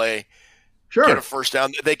next play. Sure. Get a first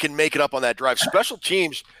down. They can make it up on that drive. Special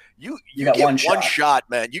teams, you get one shot,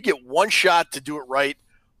 man. You get one shot to do it right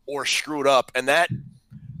or screw it up, and that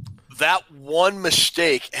one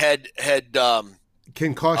mistake had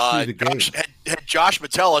can cost you the game. Had Josh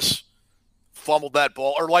Metellus fumbled that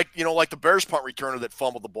ball, or like the Bears punt returner that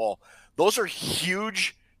fumbled the ball. Those are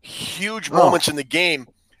huge moments in the game.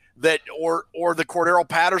 That or the Cordero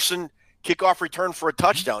Patterson kickoff return for a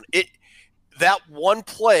touchdown. That one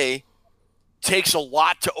play takes a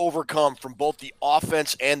lot to overcome from both the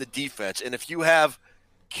offense and the defense. And if you have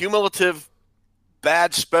cumulative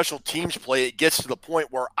bad special teams play, it gets to the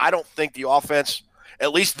point where I don't think the offense,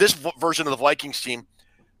 at least this version of the Vikings team,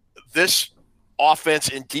 this offense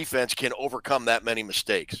and defense can overcome that many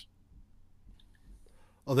mistakes.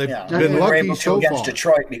 Oh, they've Yeah, been we were lucky able to so against far.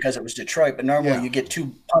 Detroit because it was Detroit, but normally you get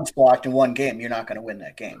 2 punts blocked in one game, you're not going to win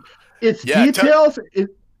that game. It's details.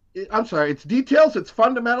 I'm sorry. It's details. It's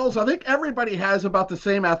fundamentals. I think everybody has about the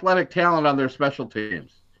same athletic talent on their special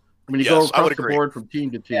teams. I mean, you go across the board from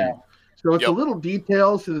team to team. Yeah. So it's the little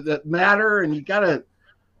details that matter, and you got to.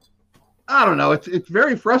 I don't know. It's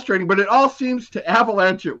very frustrating, but it all seems to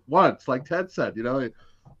avalanche at once, like Ted said. You know,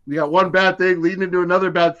 you got one bad thing leading into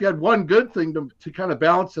another bad. If you had one good thing to kind of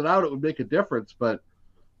balance it out, it would make a difference. But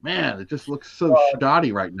man, it just looks so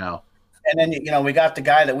shoddy right now. And then, you know, we got the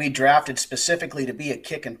guy that we drafted specifically to be a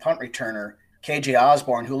kick and punt returner, KJ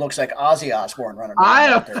Osborne, who looks like Ozzy Osbourne running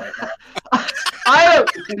around out there right now.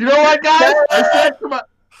 You know what, guys?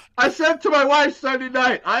 I said to my wife Sunday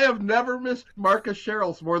night, I have never missed Marcus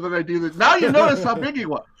Sherrills more than I do this. Now you notice how big he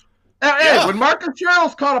was. Hey, when Marcus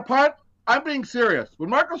Sherrills caught a punt, I'm being serious.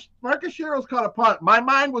 When Marcus Sherrills caught a punt, my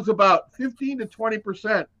mind was about 15 to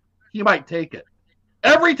 20%. He might take it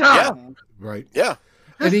every time. Yeah. Right. Yeah.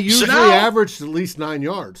 And he usually averaged at least 9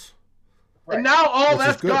 yards. Right. And now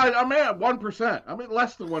that's gone. I'm at 1%. I'm at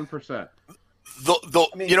less than 1%.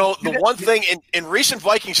 The one thing in recent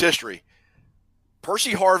Vikings history,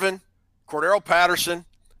 Percy Harvin, Cordero Patterson,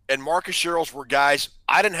 and Marcus Sherrills were guys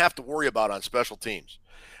I didn't have to worry about on special teams.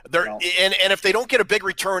 And if they don't get a big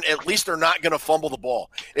return, at least they're not going to fumble the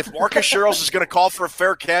ball. If Marcus Sherrills is going to call for a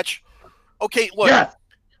fair catch, okay, look. Yeah.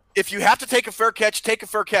 If you have to take a fair catch, take a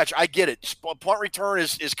fair catch. I get it. Punt return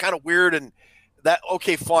is kind of weird, and that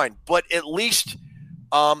okay, fine. But at least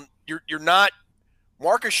you're not.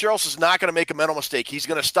 Marcus Sherrills is not going to make a mental mistake. He's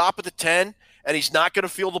going to stop at the 10, and he's not going to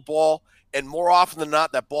feel the ball. And more often than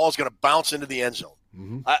not, that ball is going to bounce into the end zone.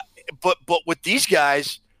 Mm-hmm. But with these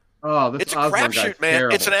guys, it's a crapshoot, man.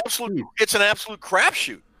 Terrible. It's an absolute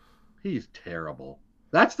crapshoot. He's terrible.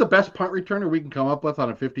 That's the best punt returner we can come up with on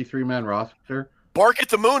a 53-man roster. Bark at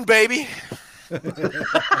the moon, baby.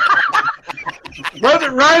 What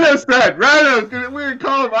did Rhino said? Rhino, we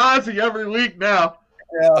call him Ozzy every week now.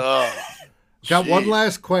 Yeah. Got one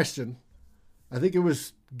last question. I think it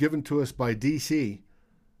was given to us by DC.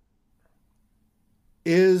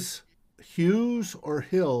 Is Hughes or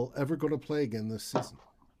Hill ever going to play again this season?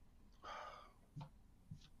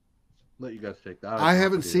 Let you guys take that. I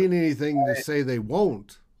haven't seen anything to say they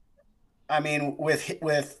won't. I mean,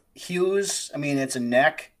 with Hughes, I mean, it's a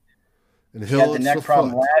neck. And he had the neck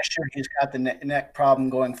problem last year. He's got the neck problem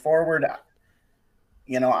going forward.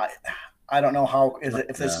 You know, I don't know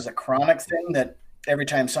if this is a chronic thing that every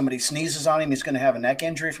time somebody sneezes on him, he's going to have a neck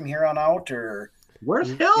injury from here on out. Or where's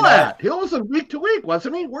Hill at? Hill was a week to week,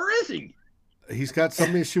 wasn't he? Where is he? He's got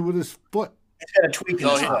some issue with his foot. He's got a tweak in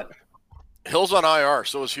his foot. Hill's on IR.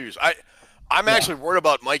 So is Hughes. I'm actually worried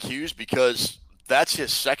about Mike Hughes because that's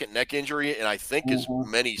his second neck injury, and I think as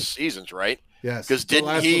many seasons, right? Yes. Because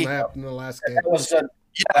didn't he happen in the last game?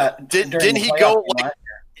 Didn't he go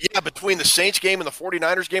between the Saints game and the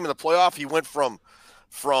 49ers game in the playoff? He went from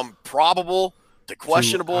probable to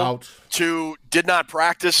questionable to did not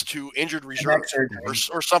practice to injured reserve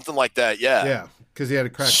or something like that. Yeah. Yeah, because he had a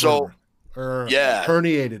cracked vertebra or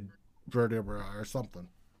herniated vertebra or something.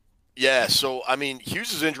 Yeah. So I mean,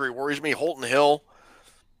 Hughes' injury worries me. Holton Hill.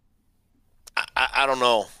 I don't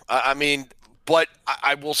know. I mean, but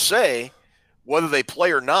I will say, whether they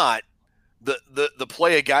play or not, the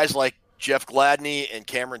play of guys like Jeff Gladney and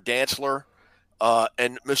Cameron Dantzler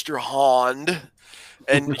and Mr. Hond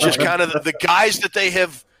and just kind of the guys that they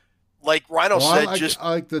have, like Rhino said, I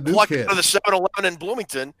like the new plucked kid. out of the 7-Eleven in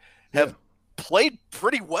Bloomington, have played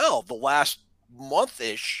pretty well the last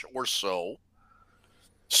month-ish or so.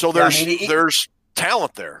 So there's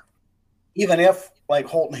talent there. Even if like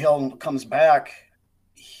Holton Hill comes back,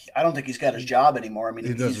 I don't think he's got his job anymore. I mean,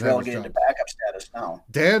 he's relegated to backup status now.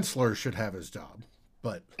 Dantzler should have his job,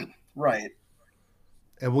 but right.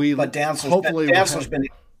 And Dantzler's been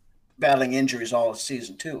battling injuries all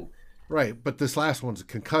season too. Right, but this last one's a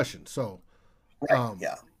concussion, so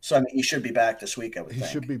yeah. So I mean, he should be back this week. I would think. He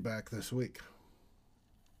should be back this week.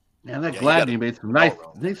 Man, that Gladney made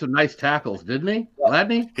some nice tackles, didn't he?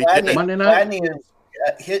 Gladney Monday night. Gladney is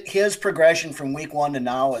his progression from week 1 to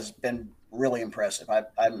now has been really impressive.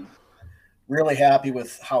 I'm really happy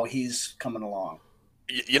with how he's coming along.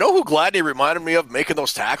 You know who Gladney reminded me of making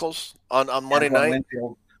those tackles on Monday night?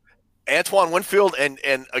 Antoine Winfield and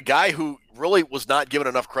a guy who really was not given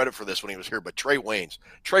enough credit for this when he was here, but Trey Waynes.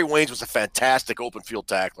 Trey Waynes was a fantastic open field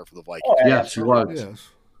tackler for the Vikings. Oh, yes, he was.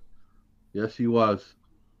 Yes, he was.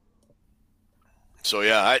 So,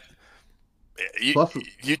 yeah, You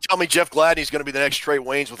tell me Jeff Gladney's going to be the next Trey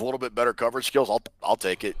Waynes with a little bit better coverage skills. I'll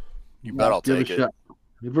take it. You bet I'll take it.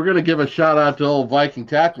 If we're going to give a shout out to old Viking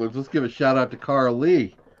tacklers, let's give a shout out to Carl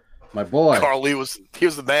Lee, my boy. Carl Lee was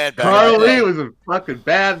the man. Carl Lee was a fucking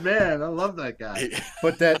bad man. I love that guy.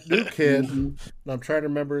 But that new kid, I'm trying to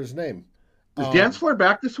remember his name. Is Dantzler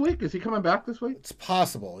back this week? Is he coming back this week? It's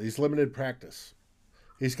possible. He's limited practice.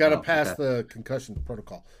 He's got to pass the concussion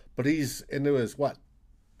protocol. But he's into his,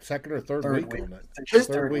 second or third week on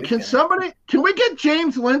that? Can we get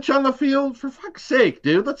James Lynch on the field? For fuck's sake,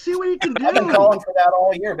 dude. Let's see what he can do. I've been calling for that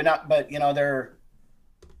all year, but they're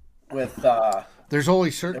with there's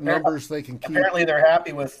only certain numbers they can keep. Apparently they're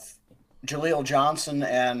happy with Jaleel Johnson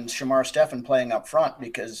and Shamar Stephen playing up front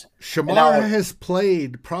because Shamar has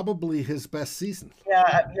played probably his best season.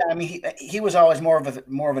 Yeah. I mean, he was always more of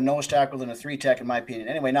a nose tackle than a 3-tech in my opinion.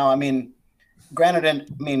 Anyway, now I mean, granted,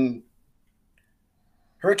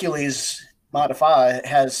 Hercules Modify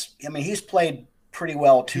he's played pretty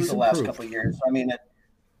well too the last couple of years. I mean,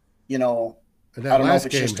 in that I don't know if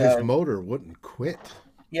it's game, just his motor wouldn't quit.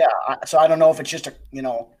 Yeah, so I don't know if it's just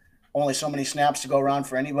only so many snaps to go around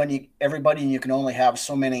for everybody, and you can only have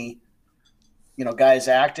so many, guys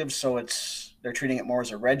active. So they're treating it more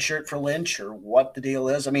as a red shirt for Lynch or what the deal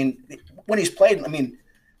is. I mean, when he's played,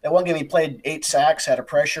 that one game he played 8 sacks, had a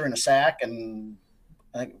pressure and a sack, and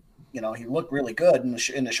I think he looked really good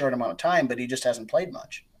in the short amount of time, but he just hasn't played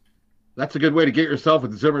much. That's a good way to get yourself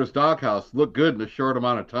at Zimmer's doghouse. Look good in a short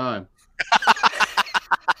amount of time.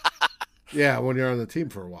 Yeah, when you're on the team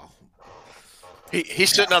for a while.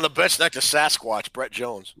 He's sitting on the bench next to Sasquatch, Brett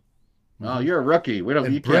Jones. Oh, you're a rookie. You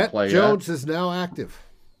Brett can't play Jones is now active.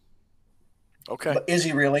 Okay. But is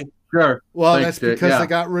he really? Sure. Well, that's because they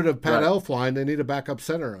got rid of Pat Elflein. They need a backup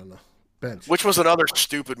center on the bench. Which was another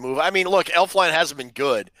stupid move. I mean, look, Elflein hasn't been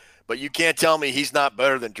good, but you can't tell me he's not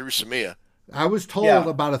better than Drew Samia. I was told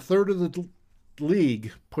about a third of the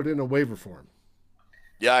league put in a waiver for him.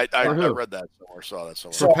 Yeah, I read that somewhere, saw that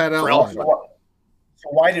somewhere. For Pat Elflein. So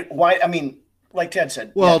why? I mean, like Ted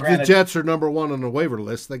said. Well, the Jets are number 1 on the waiver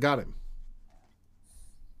list. They got him.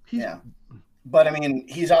 But I mean,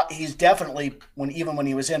 he's definitely even when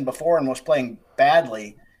he was in before and was playing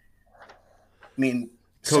badly. I mean,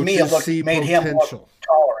 Samia made him look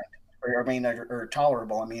tolerant, or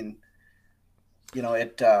tolerable. I mean,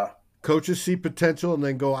 it. Coaches see potential and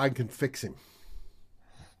then go, I can fix him.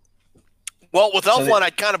 Well, with Elflein, I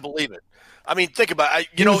kind of believe it. I mean, think about it.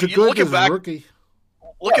 Looking back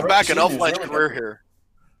on Elflein's career here,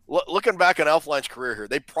 looking back on Elflein's career here,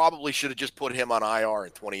 they probably should have just put him on IR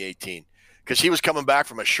in 2018 because he was coming back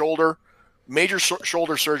from a major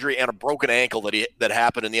shoulder surgery and a broken ankle that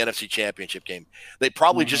happened in the NFC Championship game. They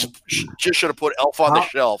probably just should have put Elf on the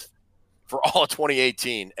shelf for all of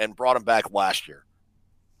 2018 and brought him back last year.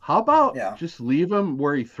 How about just leave him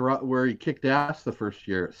where he kicked ass the first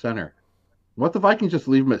year at center? What the Vikings just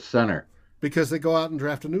leave him at center? Because they go out and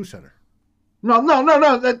draft a new center. No.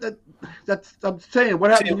 That's I'm saying.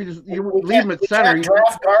 What happens if you leave him at center? We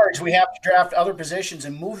draft guards. We have to draft other positions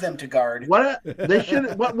and move them to guard. What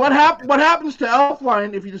happens to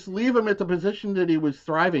Elflein if you just leave him at the position that he was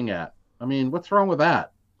thriving at? I mean, what's wrong with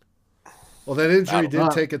that? Well, that injury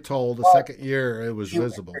did take a toll. The second year, it was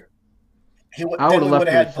visible. Then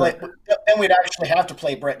we'd actually have to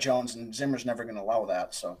play Brett Jones, and Zimmer's never going to allow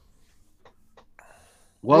that. So.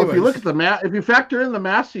 Well, if you look at if you factor in the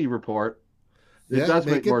Massey report, it does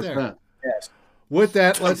make more sense. Yes. With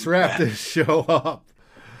that, let's wrap this show up.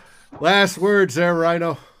 Last words there,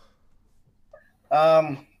 Rhino.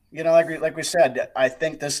 Like we said, I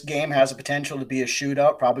think this game has a potential to be a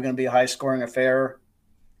shootout, probably going to be a high-scoring affair.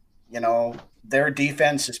 Their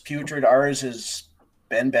defense is putrid. Ours has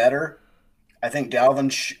been better. I think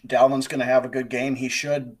Dalvin's going to have a good game. He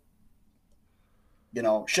shouldn't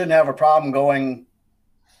have a problem going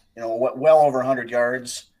well over 100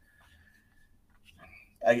 yards.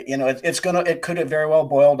 It could have very well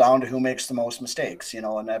boiled down to who makes the most mistakes,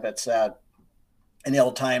 and if it's an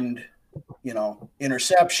ill-timed,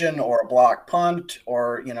 interception or a block punt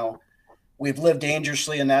or, we've lived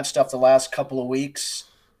dangerously in that stuff the last couple of weeks.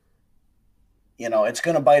 It's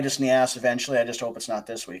going to bite us in the ass eventually. I just hope it's not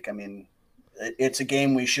this week. I mean, it's a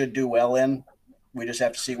game we should do well in. We just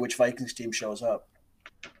have to see which Vikings team shows up.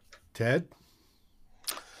 Ted?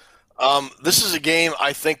 This is a game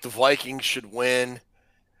I think the Vikings should win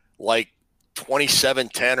like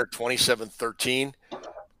 27-10 or 27-13,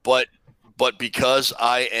 but because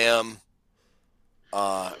I am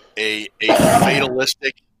a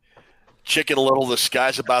fatalistic Chicken Little, the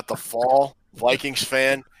sky's about to fall Vikings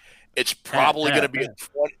fan, it's probably going to be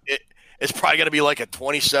like a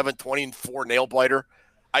 27-24 nail biter.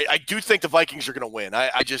 I do think the Vikings are going to win.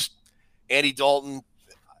 I just Andy Dalton,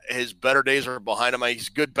 his better days are behind him. He's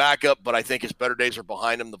a good backup, but I think his better days are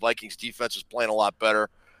behind him. The Vikings defense is playing a lot better.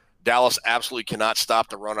 Dallas absolutely cannot stop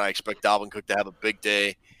the run. I expect Dalvin Cook to have a big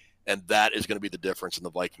day, and that is going to be the difference, and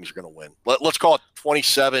the Vikings are going to win. Let's call it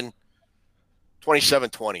 27-20.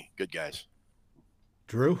 Good guys.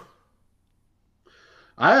 Drew?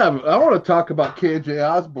 I want to talk about KJ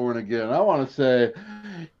Osborne again. I want to say,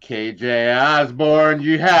 KJ Osborne,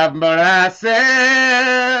 you have molasses.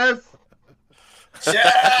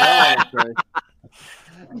 Yeah.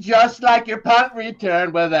 Just like your punt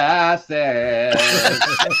return with asses.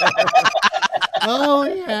 Oh,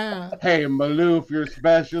 yeah. Hey, Maloof, your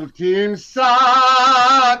special teams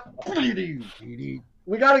suck.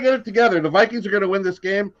 We got to get it together. The Vikings are going to win this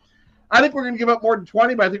game. I think we're going to give up more than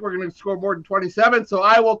 20, but I think we're going to score more than 27. So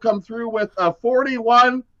I will come through with a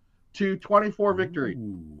 41-24 victory.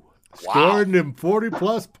 Ooh, scoring them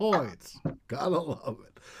 40-plus points. Gotta love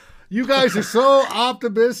it. You guys are so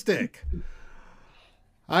optimistic.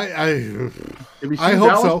 I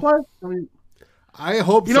hope so. I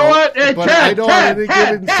hope so. You know what? Hey, but Ted, I don't Ted, any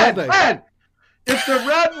Ted, given Ted, Sunday. Ted. If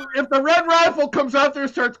the red rifle comes out there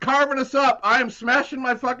and starts carving us up, I am smashing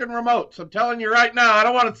my fucking remotes. I'm telling you right now, I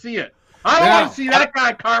don't want to see it. I don't want to see that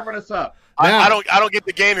guy carving us up. I don't get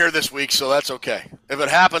the game here this week, so that's okay. If it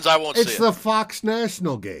happens, I won't see it. It's the Fox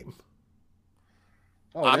National game.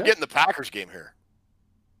 Oh, I'm getting the Packers game here.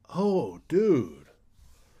 Oh, dude.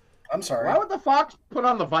 I'm sorry. Why would the Fox put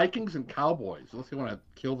on the Vikings and Cowboys? Unless they want to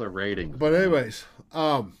kill their ratings. But anyways,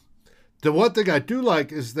 the one thing I do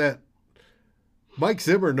like is that Mike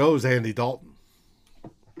Zimmer knows Andy Dalton.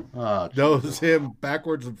 Knows him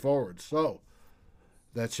backwards and forwards. So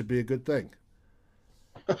that should be a good thing.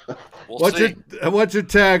 What's your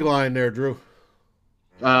tagline there, Drew?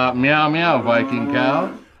 Meow, meow, Viking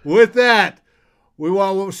cow. With that, we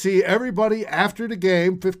want to see everybody after the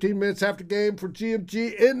game, 15 minutes after game for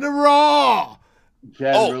GMG in the Raw.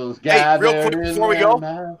 Generals hey, real quick before we go,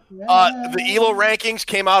 the ELO rankings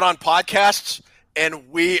came out on podcasts,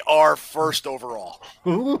 and we are first overall.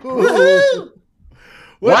 With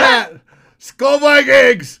that, Skull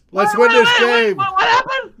Vikings! Let's win this game. What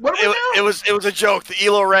happened? What did we do? It was a joke. The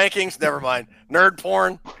ELO rankings, never mind. Nerd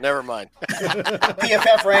porn, never mind.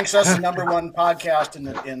 PFF ranks us the #1 podcast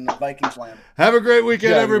in Vikings land. Have a great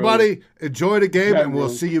weekend, Generals. everybody. Enjoy the game, and we'll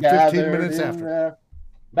see you 15 minutes after.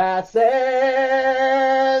 Masses,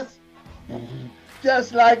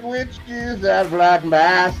 just like witches and black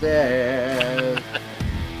masses.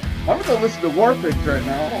 I'm going to listen to Warpix right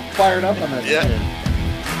now. I'm fired up on that. Yeah.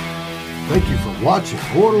 Thank you for watching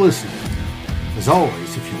or listening. As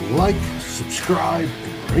always, if you like, subscribe,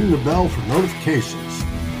 and ring the bell for notifications.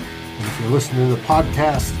 And if you're listening to the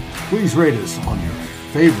podcast, please rate us on your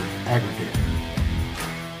favorite aggregator.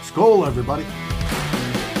 Skol, everybody.